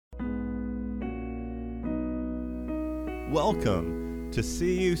Welcome to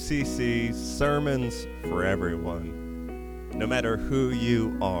CUCC Sermons for Everyone. No matter who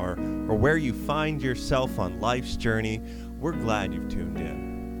you are or where you find yourself on life's journey, we're glad you've tuned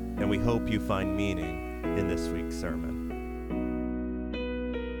in, and we hope you find meaning in this week's sermon.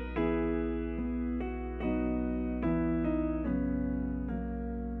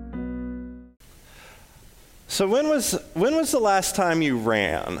 So when was the last time you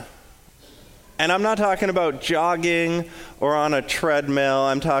ran? And I'm not talking about jogging or on a treadmill.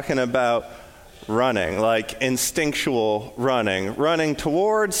 I'm talking about running, like instinctual running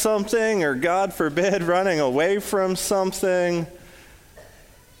towards something, or God forbid, running away from something.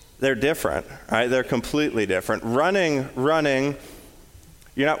 They're different, right? They're completely different. Running,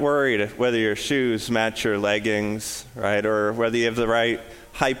 you're not worried whether your shoes match your leggings, right? Or whether you have the right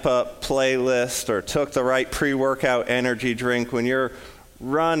hype up playlist or took the right pre-workout energy drink. When you're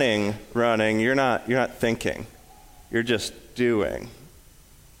running, you're not thinking. You're just doing.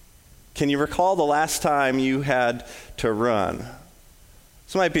 Can you recall the last time you had to run?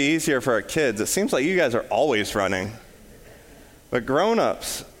 This might be easier for our kids. It seems like you guys are always running. But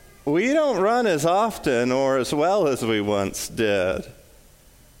grown-ups, we don't run as often or as well as we once did.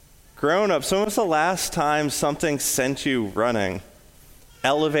 Grown-ups, when was the last time something sent you running?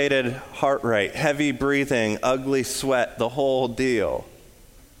 Elevated heart rate, heavy breathing, ugly sweat, the whole deal.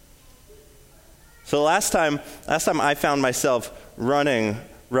 So last time I found myself running,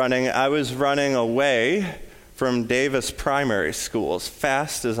 I was running away from Davis Primary School as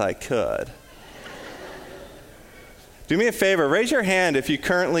fast as I could. Do me a favor, raise your hand if you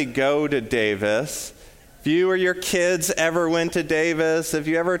currently go to Davis. If you or your kids ever went to Davis, if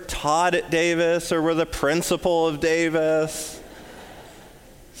you ever taught at Davis or were the principal of Davis.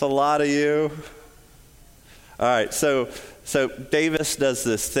 It's a lot of you. All right, so Davis does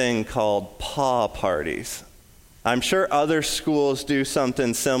this thing called paw parties. I'm sure other schools do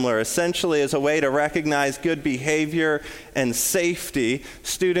something similar. Essentially, as a way to recognize good behavior and safety,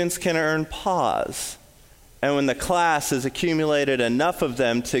 students can earn paws. And when the class has accumulated enough of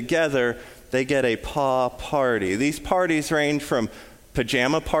them together, they get a paw party. These parties range from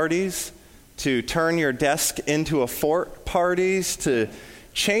pajama parties to turn your desk into a fort parties to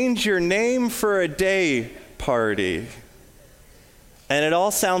change your name for a day party. And it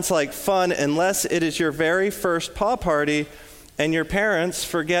all sounds like fun unless it is your very first paw party and your parents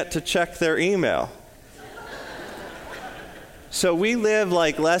forget to check their email. So we live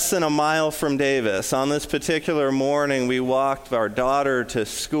like less than a mile from Davis. On this particular morning, we walked our daughter to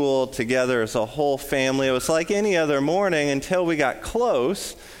school together as a whole family. It was like any other morning until we got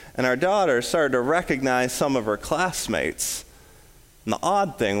close and our daughter started to recognize some of her classmates. And the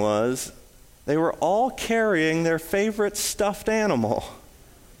odd thing was, they were all carrying their favorite stuffed animal,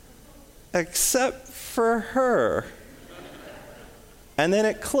 except for her. And then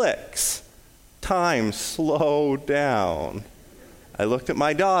it clicks. Time slowed down. I looked at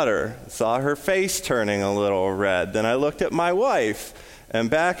my daughter, saw her face turning a little red. Then I looked at my wife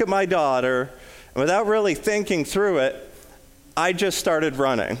and back at my daughter. And without really thinking through it, I just started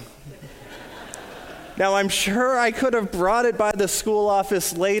running. Now, I'm sure I could have brought it by the school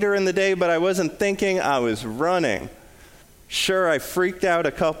office later in the day, but I wasn't thinking, I was running. Sure, I freaked out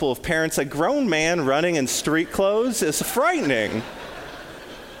a couple of parents. A grown man running in street clothes is frightening.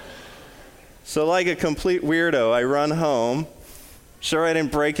 So like a complete weirdo, I run home. Sure, I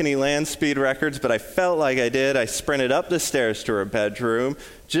didn't break any land speed records, but I felt like I did. I sprinted up the stairs to her bedroom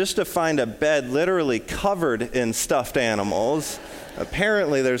just to find a bed literally covered in stuffed animals.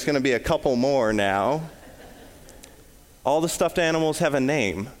 Apparently, there's going to be a couple more now. All the stuffed animals have a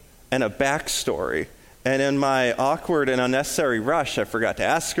name and a backstory. And in my awkward and unnecessary rush, I forgot to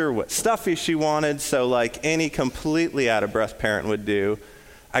ask her what stuffy she wanted. So like any completely out-of-breath parent would do,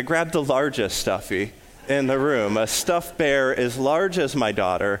 I grabbed the largest stuffy in the room, a stuffed bear as large as my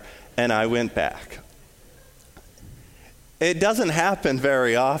daughter, and I went back. It doesn't happen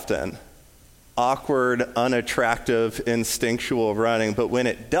very often. Awkward, unattractive, instinctual running. But when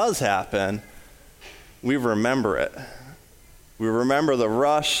it does happen, we remember it. We remember the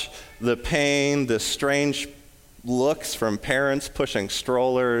rush, the pain, the strange looks from parents pushing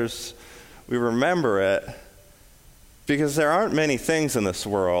strollers. We remember it because there aren't many things in this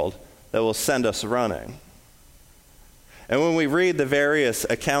world that will send us running. And when we read the various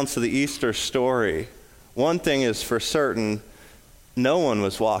accounts of the Easter story, one thing is for certain, no one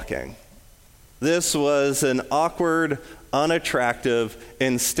was walking. This was an awkward, unattractive,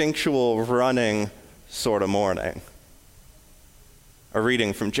 instinctual running sort of morning. A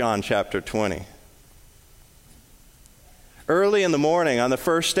reading from John chapter 20. Early in the morning on the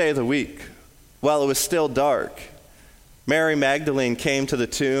first day of the week, while it was still dark, Mary Magdalene came to the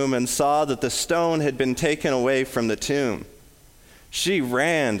tomb and saw that the stone had been taken away from the tomb. She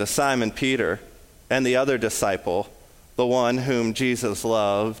ran to Simon Peter and the other disciple, the one whom Jesus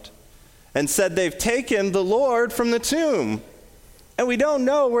loved, and said, "They've taken the Lord from the tomb, and we don't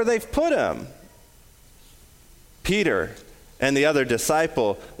know where they've put him." Peter and the other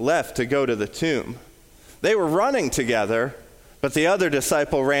disciple left to go to the tomb. They were running together, but the other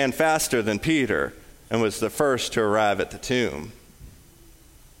disciple ran faster than Peter and was the first to arrive at the tomb.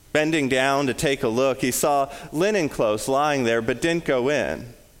 Bending down to take a look, he saw linen clothes lying there, but didn't go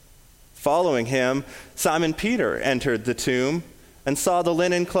in. Following him, Simon Peter entered the tomb and saw the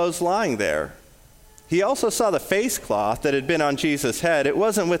linen clothes lying there. He also saw the face cloth that had been on Jesus' head. It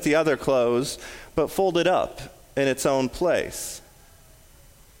wasn't with the other clothes, but folded up in its own place.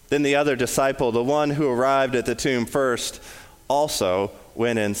 Then the other disciple, the one who arrived at the tomb first, also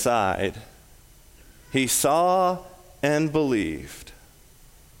went inside. He saw and believed.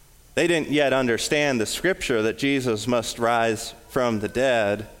 They didn't yet understand the scripture that Jesus must rise from the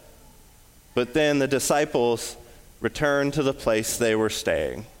dead. But then the disciples returned to the place they were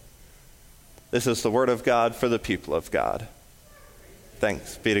staying. This is the word of God for the people of God.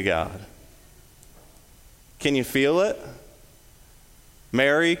 Thanks be to God. Can you feel it?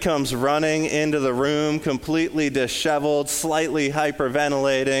 Mary comes running into the room, completely disheveled, slightly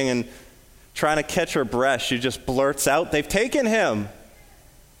hyperventilating, and trying to catch her breath. She just blurts out, "They've taken him.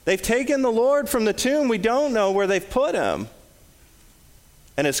 They've taken the Lord from the tomb. We don't know where they've put him."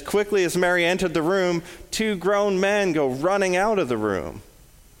 And as quickly as Mary entered the room, two grown men go running out of the room.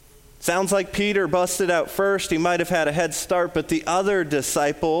 Sounds like Peter busted out first. He might have had a head start, but the other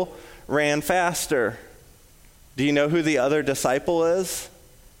disciple ran faster. Do you know who the other disciple is?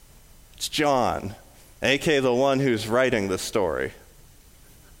 It's John, aka the one who's writing the story.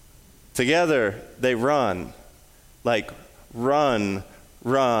 Together, they run, like run.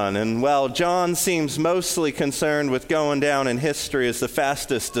 And while John seems mostly concerned with going down in history as the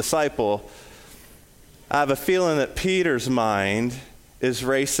fastest disciple, I have a feeling that Peter's mind is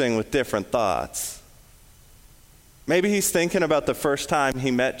racing with different thoughts. Maybe he's thinking about the first time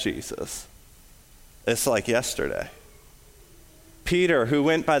he met Jesus. It's like yesterday. Peter, who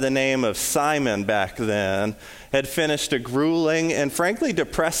went by the name of Simon back then, had finished a grueling and frankly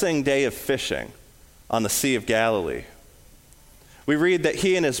depressing day of fishing on the Sea of Galilee. We read that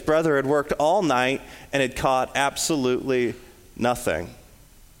he and his brother had worked all night and had caught absolutely nothing.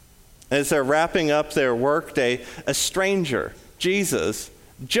 As they're wrapping up their workday, a stranger, Jesus,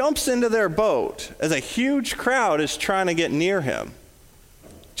 jumps into their boat as a huge crowd is trying to get near him.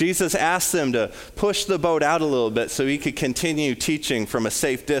 Jesus asked them to push the boat out a little bit so he could continue teaching from a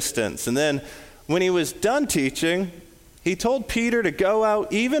safe distance. And then when he was done teaching, he told Peter to go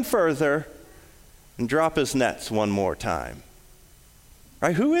out even further and drop his nets one more time.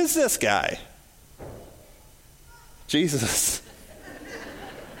 Right? Who is this guy? Jesus.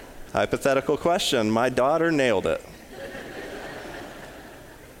 Hypothetical question. My daughter nailed it.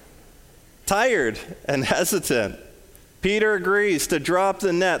 Tired and hesitant, Peter agrees to drop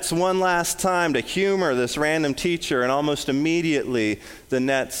the nets one last time to humor this random teacher, and almost immediately the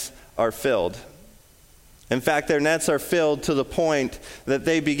nets are filled. In fact, their nets are filled to the point that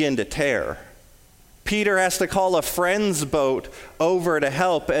they begin to tear. Peter has to call a friend's boat over to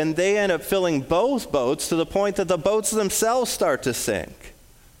help, and they end up filling both boats to the point that the boats themselves start to sink.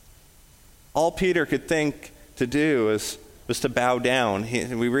 All Peter could think to do was to bow down.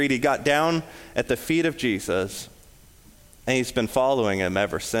 We read he got down at the feet of Jesus, and he's been following him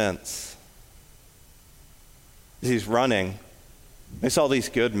ever since. As he's running, there's all these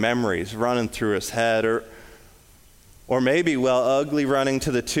good memories running through his head, or maybe while ugly running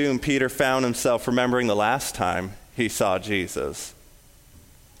to the tomb, Peter found himself remembering the last time he saw Jesus.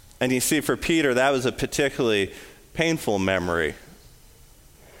 And you see, for Peter, that was a particularly painful memory.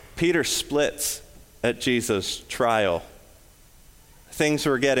 Peter splits at Jesus' trial. Things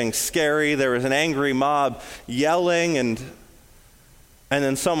were getting scary. There was an angry mob yelling, and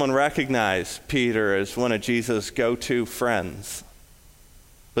then someone recognized Peter as one of Jesus' go-to friends.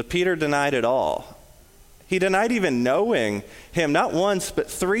 But Peter denied it all. He denied even knowing him, not once, but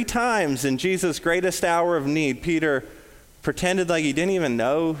 3 times in Jesus' greatest hour of need. Peter pretended like he didn't even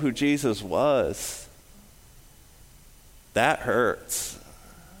know who Jesus was. That hurts,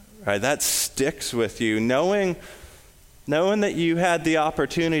 right? That sticks with you. Knowing that you had the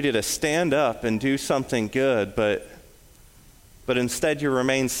opportunity to stand up and do something good, but instead you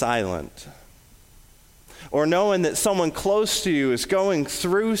remain silent. Or knowing that someone close to you is going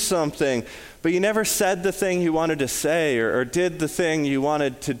through something, but you never said the thing you wanted to say or did the thing you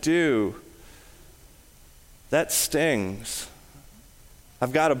wanted to do. That stings.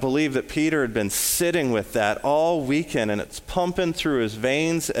 I've got to believe that Peter had been sitting with that all weekend, and it's pumping through his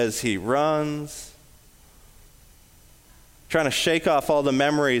veins as he runs. Trying to shake off all the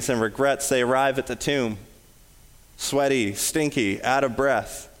memories and regrets, they arrive at the tomb. Sweaty, stinky, out of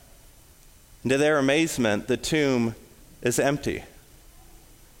breath. And to their amazement, the tomb is empty.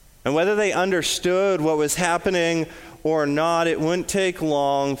 And whether they understood what was happening or not, it wouldn't take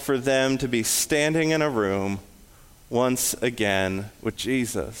long for them to be standing in a room once again with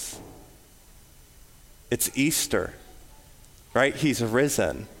Jesus. It's Easter, right? He's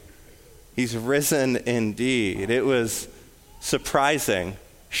risen. He's risen indeed. It was surprising,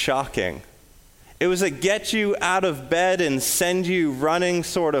 shocking. It was a get you out of bed and send you running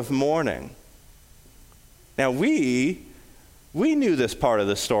sort of morning. Now we knew this part of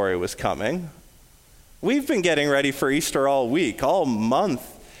the story was coming. We've been getting ready for Easter all week, all month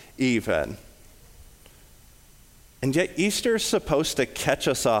even. And yet Easter's supposed to catch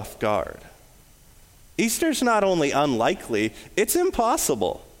us off guard. Easter's not only unlikely, it's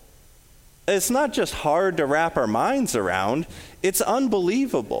impossible. It's not just hard to wrap our minds around, it's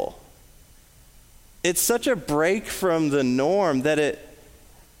unbelievable. It's such a break from the norm that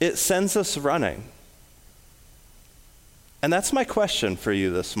it sends us running. And that's my question for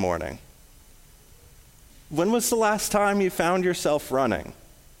you this morning. When was the last time you found yourself running?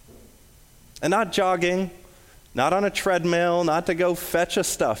 And not jogging, not on a treadmill, not to go fetch a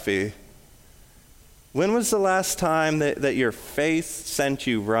stuffy. When was the last time that your faith sent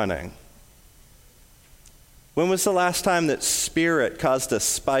you running? When was the last time that Spirit caused a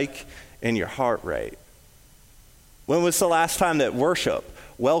spike in your heart rate? When was the last time that worship,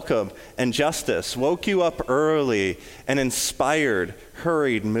 welcome, and justice woke you up early and inspired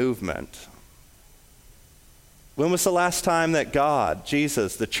hurried movement? When was the last time that God,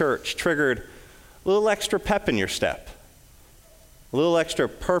 Jesus, the church, triggered a little extra pep in your step, a little extra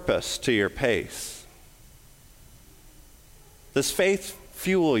purpose to your pace? Does faith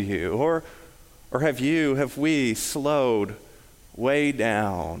fuel you, or have we slowed way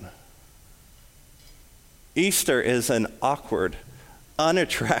down? Easter is an awkward,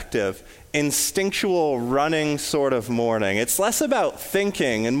 unattractive, instinctual running sort of morning. It's less about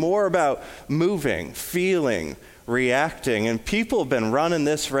thinking and more about moving, feeling, reacting. And people have been running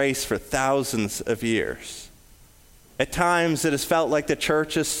this race for thousands of years. At times it has felt like the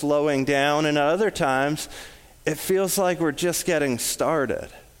church is slowing down, and at other times it feels like we're just getting started.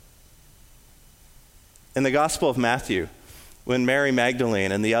 In the Gospel of Matthew, when Mary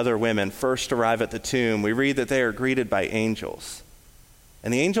Magdalene and the other women first arrive at the tomb, we read that they are greeted by angels.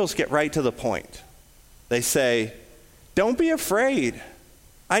 And the angels get right to the point. They say, "Don't be afraid.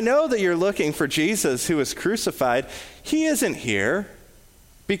 I know that you're looking for Jesus who was crucified. He isn't here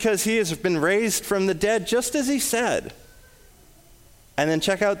because he has been raised from the dead just as he said." And then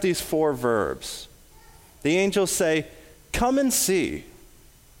check out these 4 verbs. The angels say, "Come and see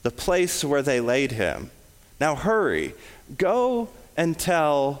the place where they laid him. Now hurry, go and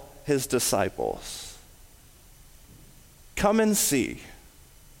tell his disciples." Come and see.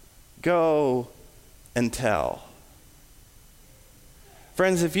 Go and tell.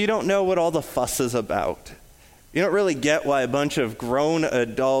 Friends, if you don't know what all the fuss is about, you don't really get why a bunch of grown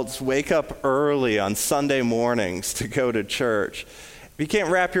adults wake up early on Sunday mornings to go to church. If you can't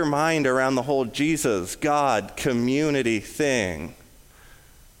wrap your mind around the whole Jesus, God, community thing,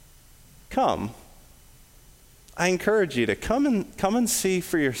 come. I encourage you to come and see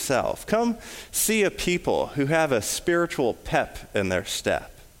for yourself. Come see a people who have a spiritual pep in their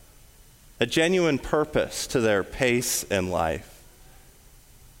step, a genuine purpose to their pace in life.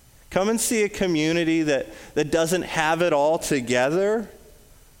 Come and see a community that doesn't have it all together,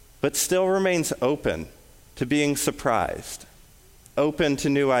 but still remains open to being surprised, open to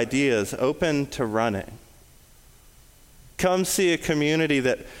new ideas, open to running. Come see a community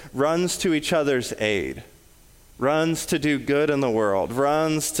that runs to each other's aid, runs to do good in the world,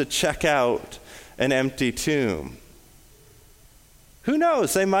 runs to check out an empty tomb. Who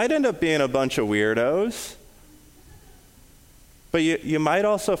knows? They might end up being a bunch of weirdos. But you might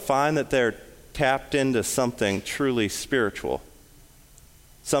also find that they're tapped into something truly spiritual,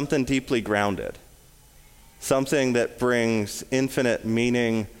 something deeply grounded, something that brings infinite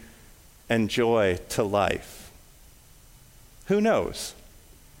meaning and joy to life. Who knows?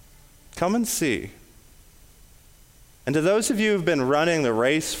 Come and see. And to those of you who've been running the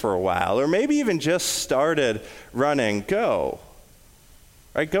race for a while, or maybe even just started running, go.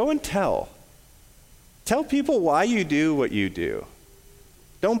 Right? Go and tell. Tell people why you do what you do.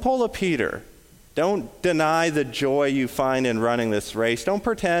 Don't pull a Peter. Don't deny the joy you find in running this race. Don't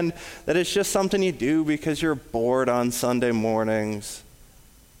pretend that it's just something you do because you're bored on Sunday mornings.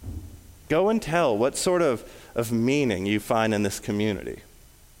 Go and tell what sort of meaning you find in this community.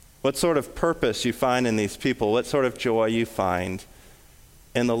 What sort of purpose you find in these people. What sort of joy you find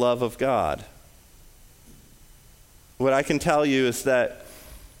in the love of God. What I can tell you is that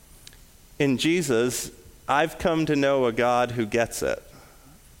in Jesus, I've come to know a God who gets it.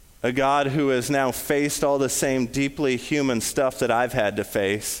 A God who has now faced all the same deeply human stuff that I've had to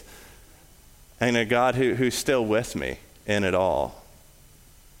face. And a God who's still with me in it all.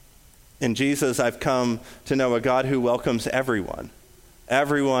 In Jesus, I've come to know a God who welcomes everyone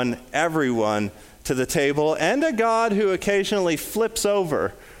to the table, and a God who occasionally flips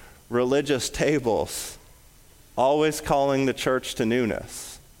over religious tables, always calling the church to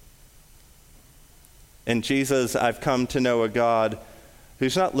newness. In Jesus, I've come to know a God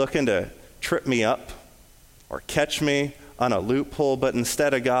who's not looking to trip me up or catch me on a loophole, but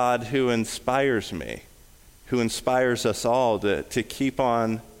instead a God who inspires me, who inspires us all to keep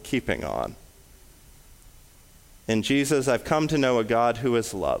on keeping on. In Jesus, I've come to know a God who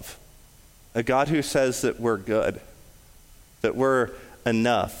is love, a God who says that we're good, that we're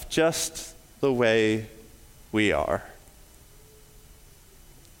enough, just the way we are.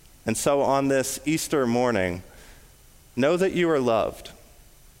 And so on this Easter morning, know that you are loved.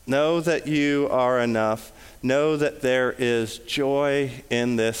 Know that you are enough. Know that there is joy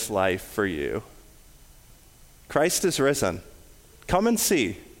in this life for you. Christ is risen. Come and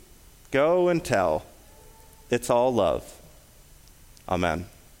see. Go and tell. It's all love. Amen.